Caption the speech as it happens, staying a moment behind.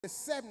The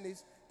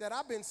 70s that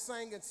I've been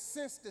singing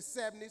since the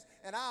 70s,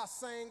 and I'll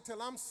sing till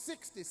I'm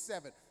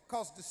 67,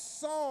 because the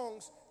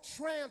songs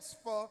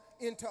transfer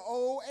into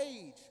old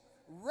age.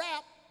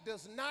 Rap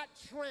does not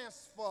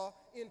transfer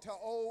into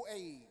old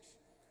age.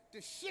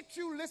 The shit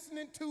you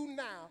listening to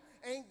now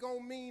ain't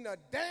gonna mean a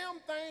damn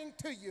thing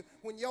to you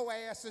when your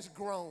ass is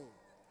grown.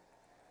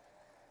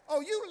 Oh,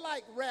 you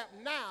like rap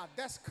now,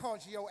 that's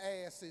cause your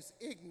ass is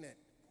ignorant.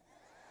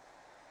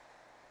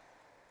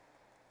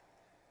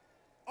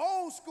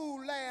 Old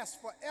school lasts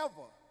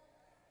forever.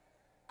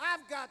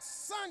 I've got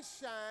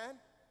sunshine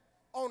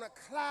on a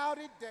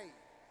cloudy day.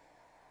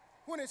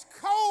 When it's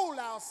cold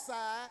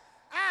outside,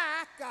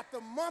 I got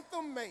the month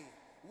of May.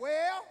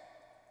 Well,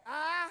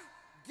 I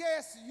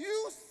guess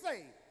you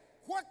say,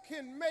 what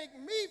can make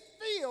me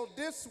feel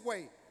this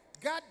way?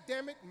 God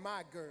damn it,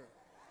 my girl.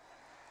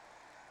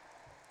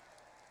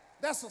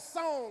 That's a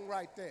song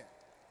right there.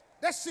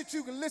 That shit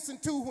you can listen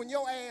to when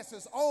your ass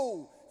is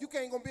old. You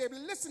ain't gonna be able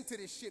to listen to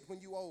this shit when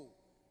you old.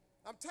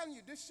 I'm telling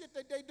you, this shit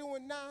that they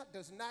doing now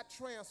does not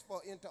transfer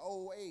into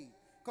old age,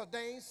 because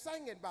they ain't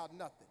singing about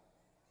nothing.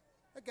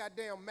 That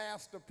goddamn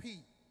Master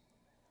P.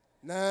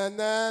 Na,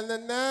 na, na,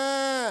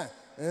 na.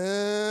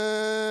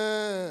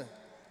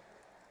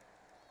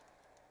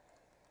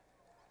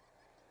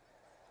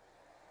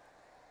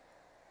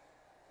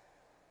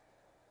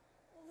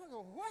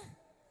 What?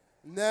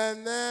 Na,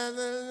 na,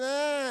 na,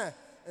 na.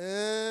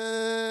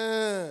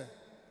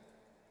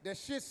 That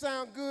shit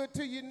sound good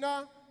to you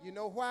now? You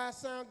know why it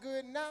sound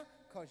good now?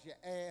 Because your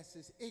ass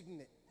is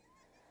ignorant.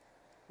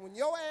 When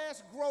your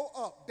ass grow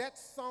up, that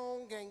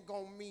song ain't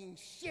gonna mean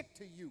shit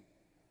to you.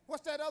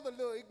 What's that other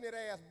little ignorant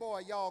ass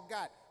boy y'all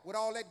got with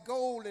all that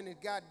gold in his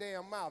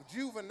goddamn mouth?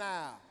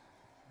 Juvenile.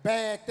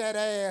 Bag that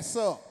ass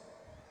up.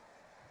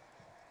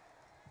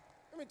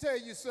 Let me tell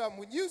you something.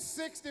 When you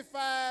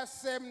 65,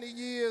 70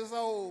 years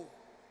old,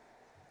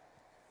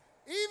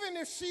 even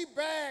if she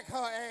bag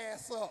her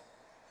ass up,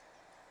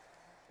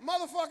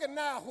 motherfucker,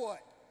 now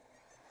what?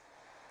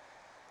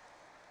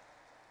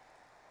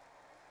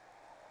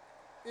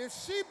 If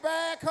she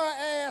bag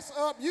her ass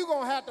up, you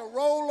gonna have to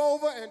roll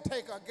over and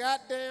take a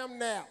goddamn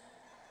nap.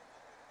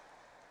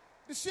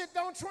 The shit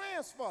don't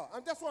transfer.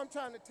 That's what I'm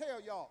trying to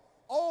tell y'all.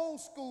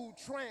 Old school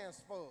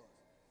transfers.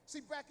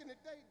 See, back in the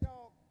day,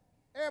 dog,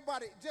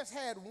 everybody just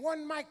had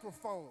one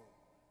microphone.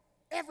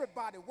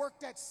 Everybody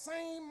worked that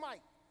same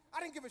mic. I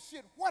didn't give a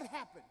shit what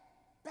happened.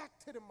 Back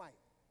to the mic.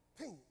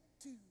 Ping,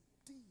 two,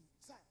 D,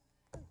 side.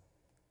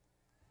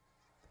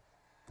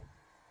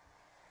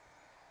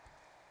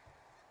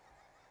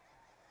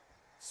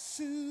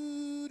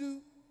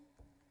 Shoo-doo.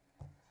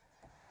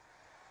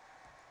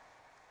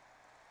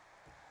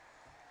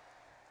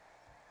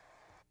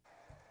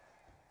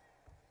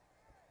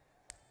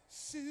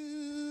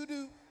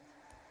 Shoo-doo.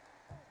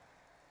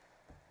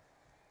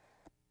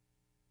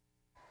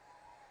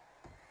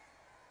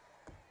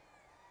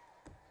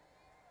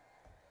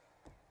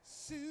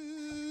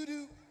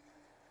 Shoo-doo.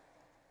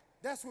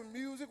 That's when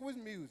music was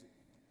music.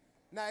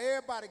 Now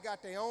everybody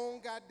got their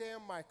own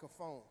goddamn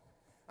microphone.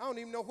 I don't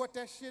even know what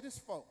that shit is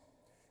for.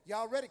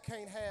 Y'all already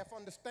can't half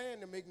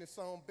understand them ignorant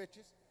son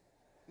bitches.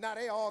 Now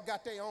they all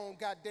got their own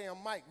goddamn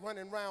mic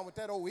running around with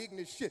that old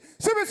ignorant shit.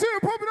 Somebody say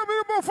pump it up in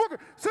that motherfucker.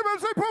 Somebody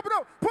say pump it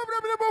up in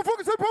that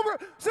motherfucker. Say pump it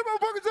up. Some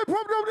motherfucker say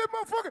pump it up in that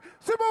motherfucker.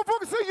 Some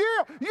motherfucker say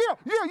yeah.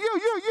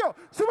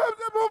 Some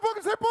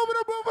motherfucker say pump it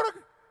up, motherfucker.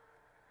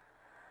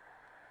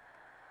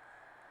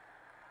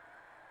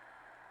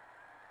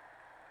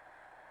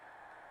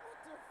 What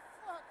the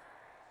fuck?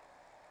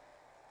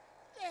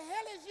 The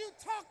hell is you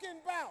talking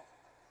about?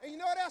 And you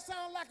know what that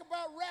sounds like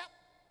about rap?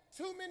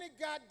 Too many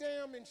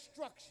goddamn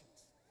instructions.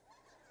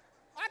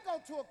 I go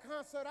to a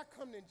concert, I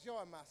come to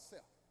enjoy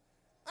myself.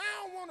 I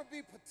don't want to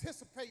be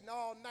participating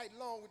all night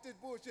long with this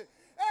bullshit.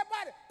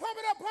 Everybody, pump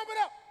it up, pump it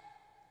up.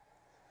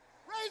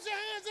 Raise your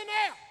hands in the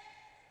air.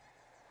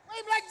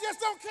 Wave like you just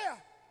don't care.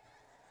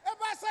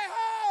 Everybody say,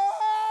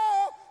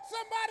 ho,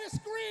 somebody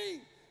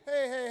scream.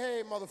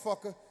 Hey,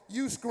 motherfucker,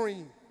 you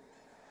scream.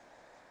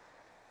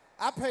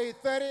 I paid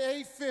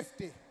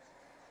 $38.50.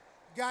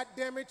 God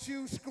damn it,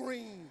 you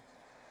scream.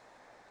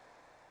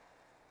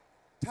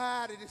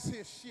 Tired of this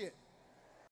here shit.